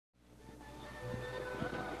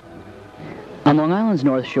On Long Island's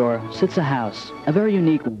North Shore sits a house, a very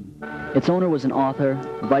unique one. Its owner was an author,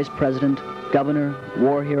 vice president, governor,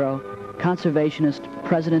 war hero, conservationist,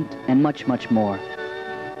 president, and much, much more.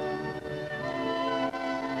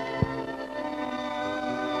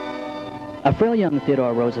 A frail young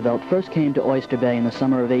Theodore Roosevelt first came to Oyster Bay in the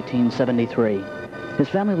summer of 1873. His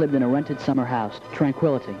family lived in a rented summer house,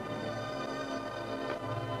 Tranquility.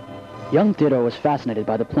 Young Theodore was fascinated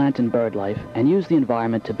by the plant and bird life and used the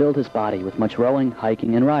environment to build his body with much rowing,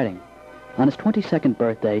 hiking, and riding. On his 22nd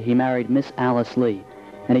birthday, he married Miss Alice Lee,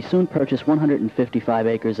 and he soon purchased 155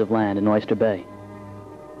 acres of land in Oyster Bay.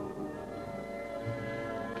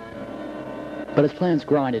 But his plans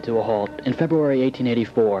grinded to a halt in February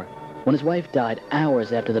 1884, when his wife died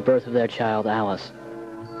hours after the birth of their child, Alice.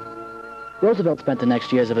 Roosevelt spent the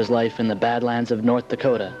next years of his life in the Badlands of North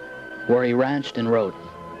Dakota, where he ranched and wrote.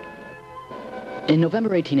 In November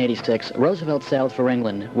 1886, Roosevelt sailed for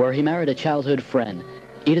England, where he married a childhood friend,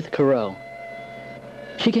 Edith Carew.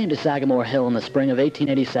 She came to Sagamore Hill in the spring of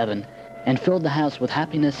 1887 and filled the house with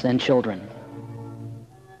happiness and children.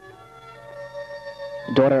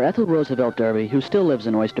 Daughter Ethel Roosevelt Derby, who still lives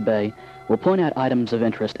in Oyster Bay, will point out items of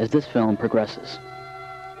interest as this film progresses.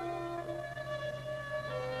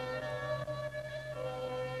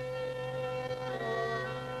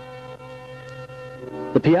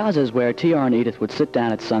 The piazza is where T.R. and Edith would sit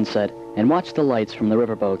down at sunset and watch the lights from the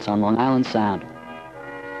riverboats on Long Island Sound.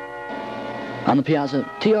 On the piazza,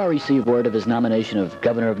 T.R. received word of his nomination of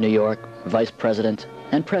Governor of New York, Vice President,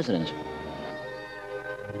 and President.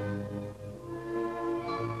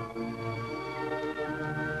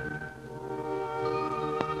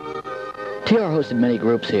 T.R. hosted many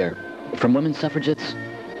groups here, from women's suffragettes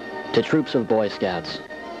to troops of Boy Scouts.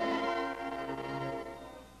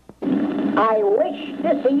 I wish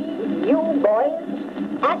to see you boys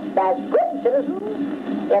act as good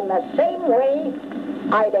citizens in the same way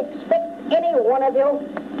I'd expect any one of you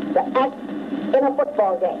to act in a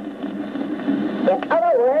football game. In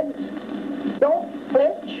other words, don't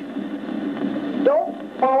flinch,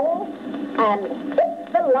 don't fall, and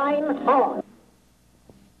hit the line hard.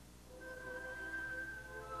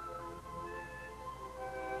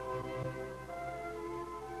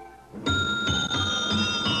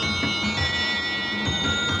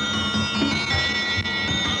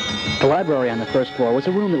 The library on the first floor was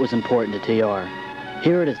a room that was important to T.R.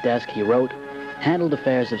 Here at his desk he wrote, handled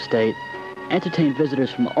affairs of state, entertained visitors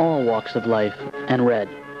from all walks of life, and read.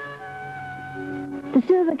 The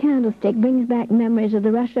silver candlestick brings back memories of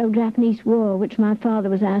the Russo-Japanese War, which my father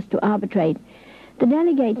was asked to arbitrate. The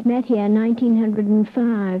delegates met here in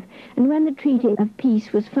 1905, and when the Treaty of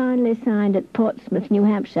Peace was finally signed at Portsmouth, New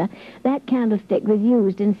Hampshire, that candlestick was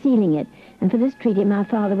used in sealing it, and for this treaty my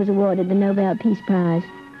father was awarded the Nobel Peace Prize.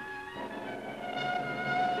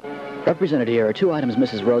 Represented here are two items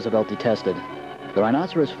Mrs. Roosevelt detested, the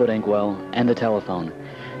rhinoceros foot inkwell and the telephone.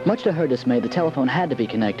 Much to her dismay, the telephone had to be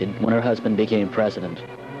connected when her husband became president.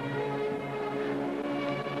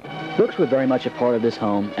 Books were very much a part of this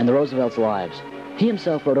home and the Roosevelts' lives. He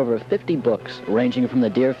himself wrote over 50 books, ranging from the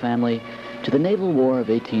Deer Family to the Naval War of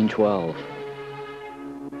 1812.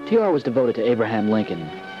 T.R. was devoted to Abraham Lincoln.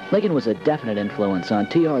 Lincoln was a definite influence on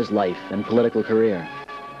T.R.'s life and political career.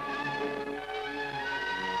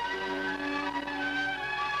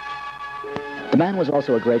 The man was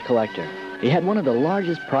also a great collector. He had one of the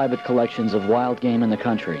largest private collections of wild game in the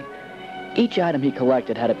country. Each item he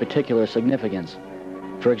collected had a particular significance.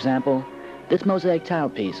 For example, this mosaic tile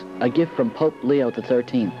piece, a gift from Pope Leo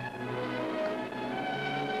XIII.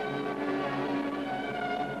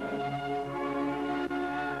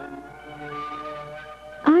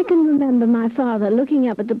 I can remember my father looking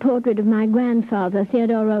up at the portrait of my grandfather,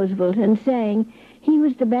 Theodore Roosevelt, and saying, he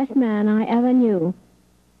was the best man I ever knew.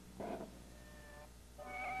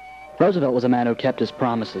 Roosevelt was a man who kept his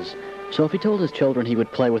promises, so if he told his children he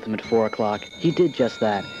would play with them at 4 o'clock, he did just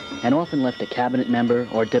that, and often left a cabinet member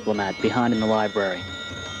or diplomat behind in the library.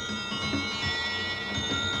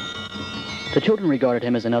 The children regarded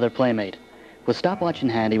him as another playmate. With stopwatch in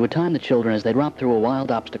hand, he would time the children as they romped through a wild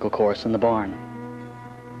obstacle course in the barn.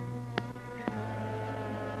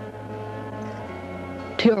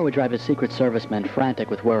 T.R. would drive his Secret Service men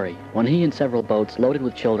frantic with worry when he and several boats loaded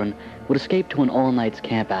with children would escape to an all-nights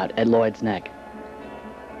campout at Lloyd's Neck.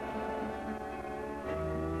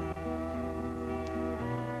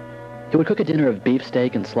 He would cook a dinner of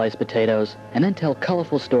beefsteak and sliced potatoes and then tell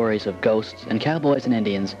colorful stories of ghosts and cowboys and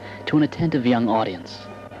Indians to an attentive young audience.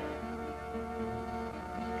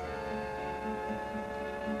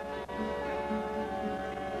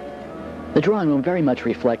 The drawing room very much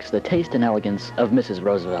reflects the taste and elegance of Mrs.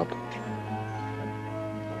 Roosevelt.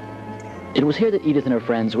 It was here that Edith and her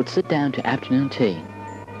friends would sit down to afternoon tea.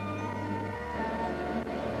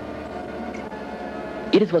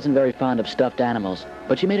 Edith wasn't very fond of stuffed animals,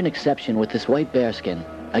 but she made an exception with this white bearskin,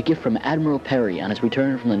 a gift from Admiral Perry on his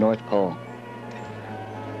return from the North Pole.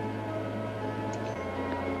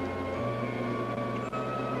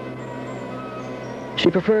 She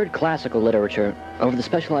preferred classical literature over the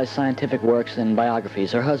specialized scientific works and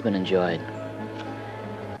biographies her husband enjoyed.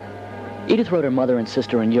 Edith wrote her mother and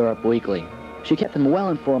sister in Europe weekly. She kept them well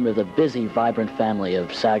informed of the busy, vibrant family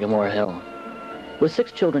of Sagamore Hill. With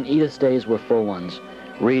 6 children, Edith's days were full ones.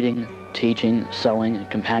 Reading, teaching, sewing,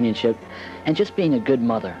 companionship, and just being a good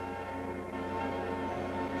mother.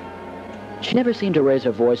 She never seemed to raise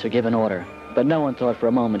her voice or give an order, but no one thought for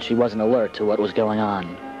a moment she wasn't alert to what was going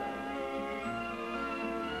on.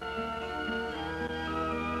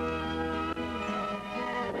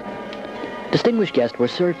 Distinguished guests were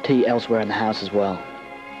served tea elsewhere in the house as well.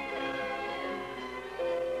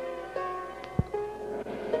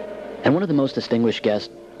 And one of the most distinguished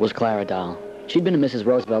guests was Clara Dahl. She'd been in Mrs.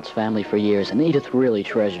 Roosevelt's family for years, and Edith really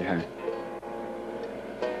treasured her.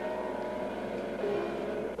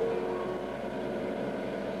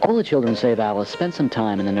 All the children, save Alice, spent some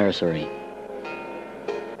time in the nursery.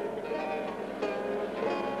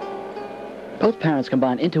 Both parents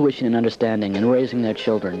combined intuition and understanding in raising their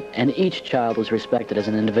children, and each child was respected as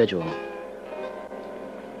an individual.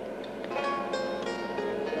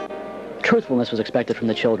 Truthfulness was expected from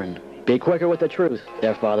the children. "Be quicker with the truth,"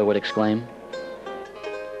 their father would exclaim.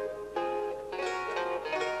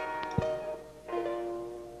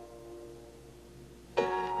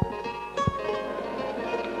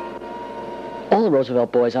 All the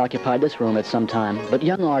Roosevelt boys occupied this room at some time, but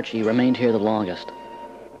young Archie remained here the longest.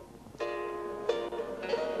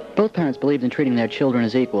 Both parents believed in treating their children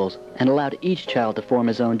as equals and allowed each child to form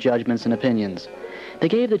his own judgments and opinions. They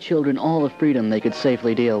gave the children all the freedom they could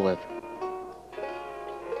safely deal with.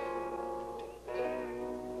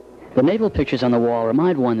 The naval pictures on the wall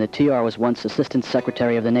remind one that T.R. was once Assistant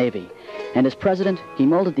Secretary of the Navy, and as President, he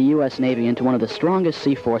molded the U.S. Navy into one of the strongest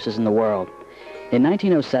sea forces in the world. In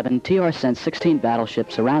 1907, T.R. sent 16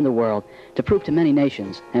 battleships around the world to prove to many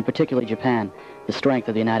nations, and particularly Japan, the strength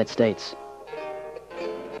of the United States.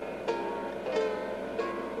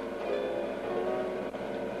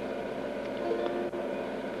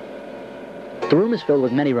 The room is filled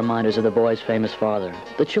with many reminders of the boy's famous father.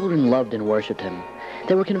 The children loved and worshipped him.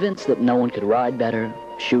 They were convinced that no one could ride better,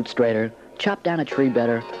 shoot straighter, chop down a tree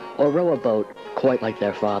better, or row a boat quite like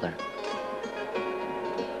their father.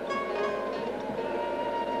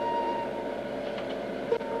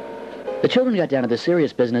 The children got down to the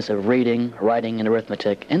serious business of reading, writing, and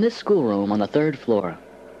arithmetic in this schoolroom on the 3rd floor.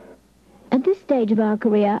 At this stage of our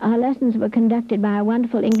career, our lessons were conducted by a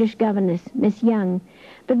wonderful English governess, Miss Young.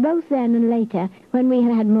 But both then and later, when we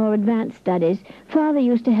had more advanced studies, Father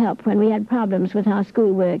used to help when we had problems with our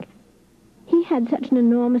schoolwork. He had such an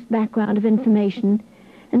enormous background of information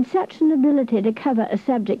and such an ability to cover a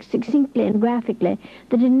subject succinctly and graphically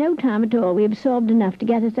that in no time at all we absorbed enough to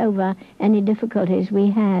get us over any difficulties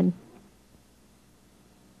we had.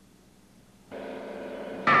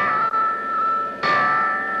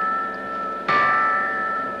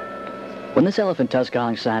 When this elephant tusk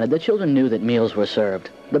gong sounded, the children knew that meals were served.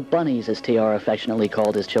 The bunnies, as T.R. affectionately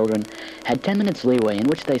called his children, had 10 minutes leeway in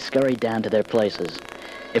which they scurried down to their places.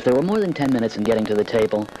 If there were more than 10 minutes in getting to the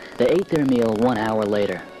table, they ate their meal 1 hour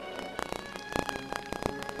later.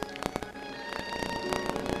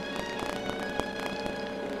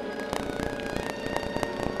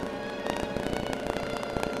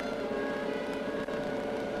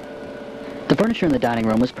 The furniture in the dining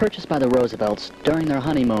room was purchased by the Roosevelts during their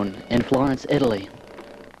honeymoon in Florence, Italy.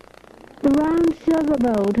 The round silver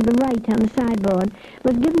bowl to the right on the sideboard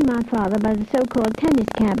was given my father by the so-called tennis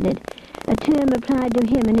cabinet, a term applied to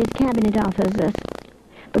him and his cabinet officers,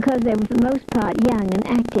 because they were for the most part young and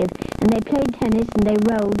active, and they played tennis and they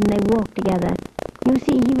rode and they walked together. You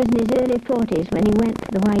see, he was in his early 40s when he went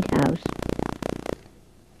to the White House.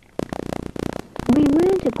 We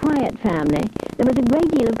weren't a quiet family. There was a great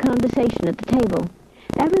deal of conversation at the table.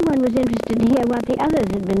 Everyone was interested to hear what the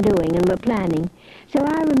others had been doing and were planning, so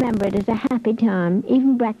I remember it as a happy time,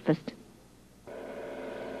 even breakfast.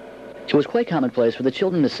 It was quite commonplace for the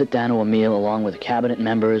children to sit down to a meal along with cabinet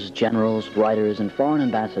members, generals, writers, and foreign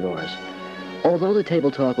ambassadors. Although the table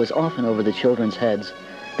talk was often over the children's heads,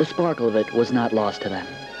 the sparkle of it was not lost to them.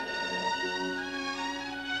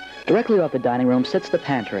 Directly off the dining room sits the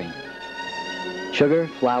pantry. Sugar,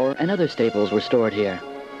 flour, and other staples were stored here.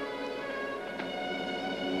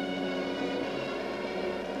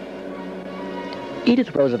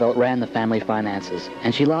 Edith Roosevelt ran the family finances,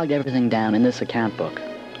 and she logged everything down in this account book.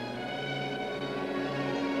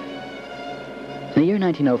 In the year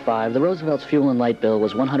 1905, the Roosevelt's fuel and light bill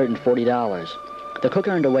was $140. The cook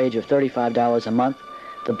earned a wage of $35 a month,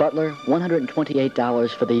 the butler $128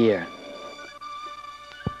 for the year.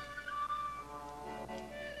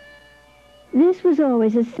 This was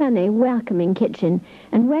always a sunny, welcoming kitchen,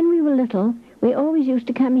 and when we were little, we always used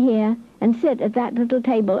to come here and sit at that little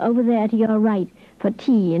table over there to your right for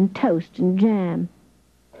tea and toast and jam.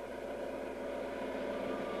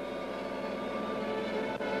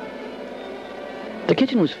 The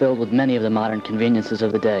kitchen was filled with many of the modern conveniences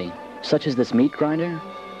of the day, such as this meat grinder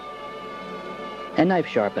and knife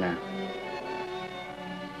sharpener.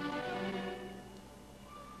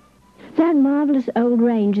 That marvelous old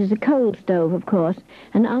range is a coal stove, of course,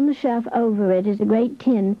 and on the shelf over it is a great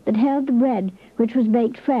tin that held the bread, which was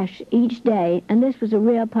baked fresh each day, and this was a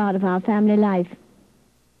real part of our family life.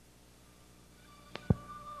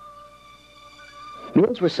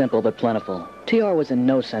 Meals were simple but plentiful. T.R. was in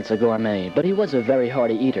no sense a gourmet, but he was a very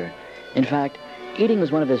hearty eater. In fact, eating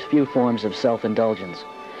was one of his few forms of self-indulgence.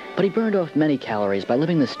 But he burned off many calories by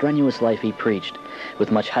living the strenuous life he preached,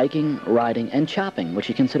 with much hiking, riding, and chopping, which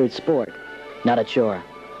he considered sport, not a chore.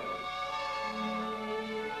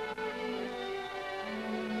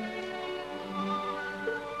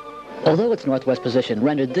 Although its northwest position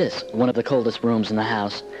rendered this one of the coldest rooms in the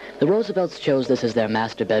house, the Roosevelts chose this as their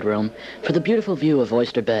master bedroom for the beautiful view of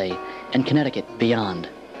Oyster Bay and Connecticut beyond.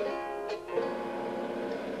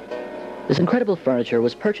 This incredible furniture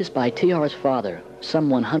was purchased by T.R.'s father some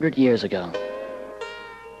 100 years ago.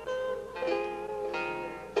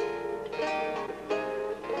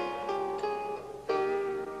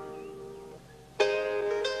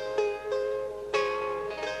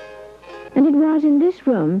 And it was in this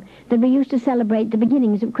room that we used to celebrate the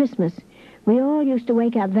beginnings of Christmas. We all used to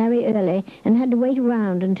wake up very early and had to wait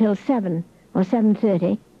around until 7 or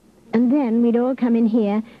 7:30. And then we'd all come in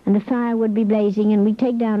here and the fire would be blazing and we'd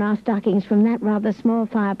take down our stockings from that rather small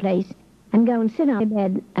fireplace and go and sit on the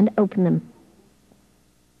bed and open them.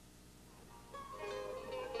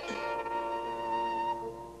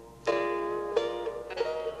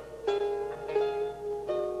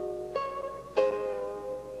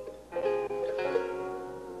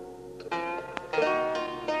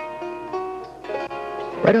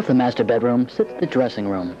 Right off the master bedroom sits the dressing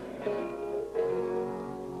room.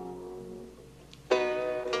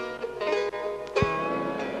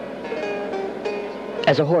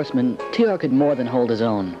 As a horseman, T.R. could more than hold his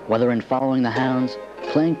own, whether in following the hounds,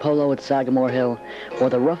 playing polo at Sagamore Hill, or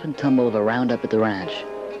the rough and tumble of a roundup at the ranch.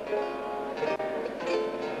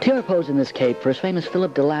 T.R. posed in this cape for his famous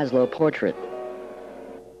Philip de Laszlo portrait.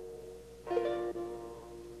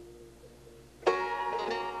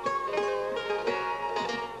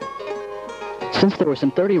 Since there were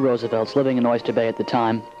some 30 Roosevelts living in Oyster Bay at the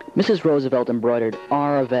time, Mrs. Roosevelt embroidered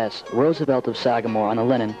R of S, Roosevelt of Sagamore, on the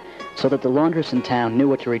linen, so that the laundress in town knew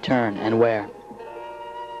what to return and where.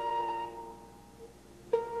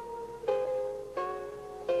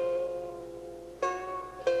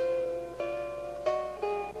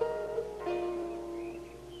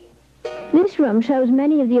 This room shows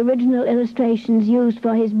many of the original illustrations used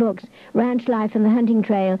for his books, Ranch Life and the Hunting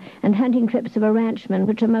Trail and Hunting Trips of a Ranchman,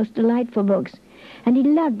 which are most delightful books. And he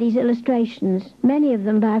loved these illustrations, many of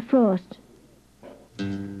them by Frost.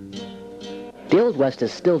 The Old West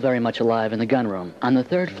is still very much alive in the gun room, on the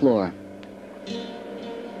 3rd floor.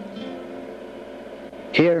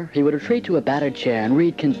 Here, he would retreat to a battered chair and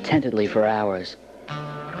read contentedly for hours.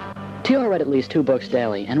 T.R. read at least 2 books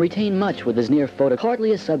daily and retained much with his near photo,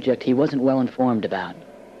 hardly a subject he wasn't well informed about.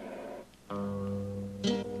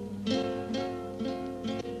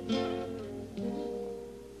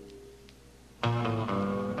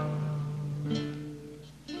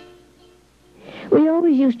 We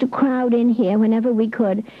always used to crowd in here whenever we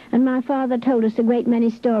could, and my father told us a great many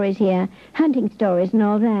stories here, hunting stories and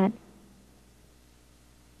all that.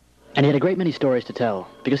 And he had a great many stories to tell,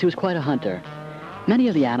 because he was quite a hunter. Many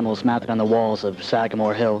of the animals mounted on the walls of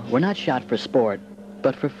Sagamore Hill were not shot for sport,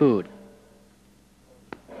 but for food.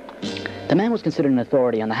 The man was considered an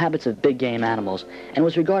authority on the habits of big game animals, and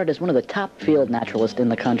was regarded as one of the top field naturalists in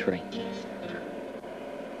the country.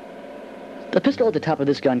 The pistol at the top of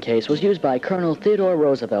this gun case was used by Colonel Theodore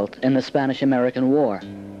Roosevelt in the Spanish-American War.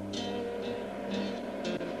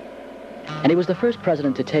 And he was the first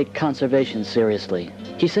president to take conservation seriously.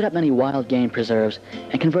 He set up many wild game preserves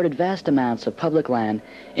and converted vast amounts of public land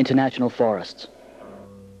into national forests.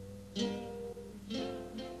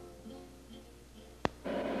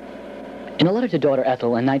 In a letter to daughter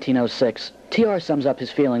Ethel in 1906, TR sums up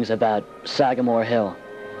his feelings about Sagamore Hill.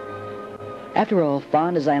 After all,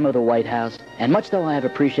 fond as I am of the White House, and much though I have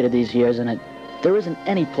appreciated these years in it, there isn't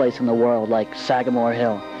any place in the world like Sagamore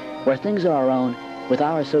Hill, where things are our own, with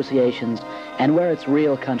our associations, and where it's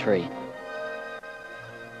real country.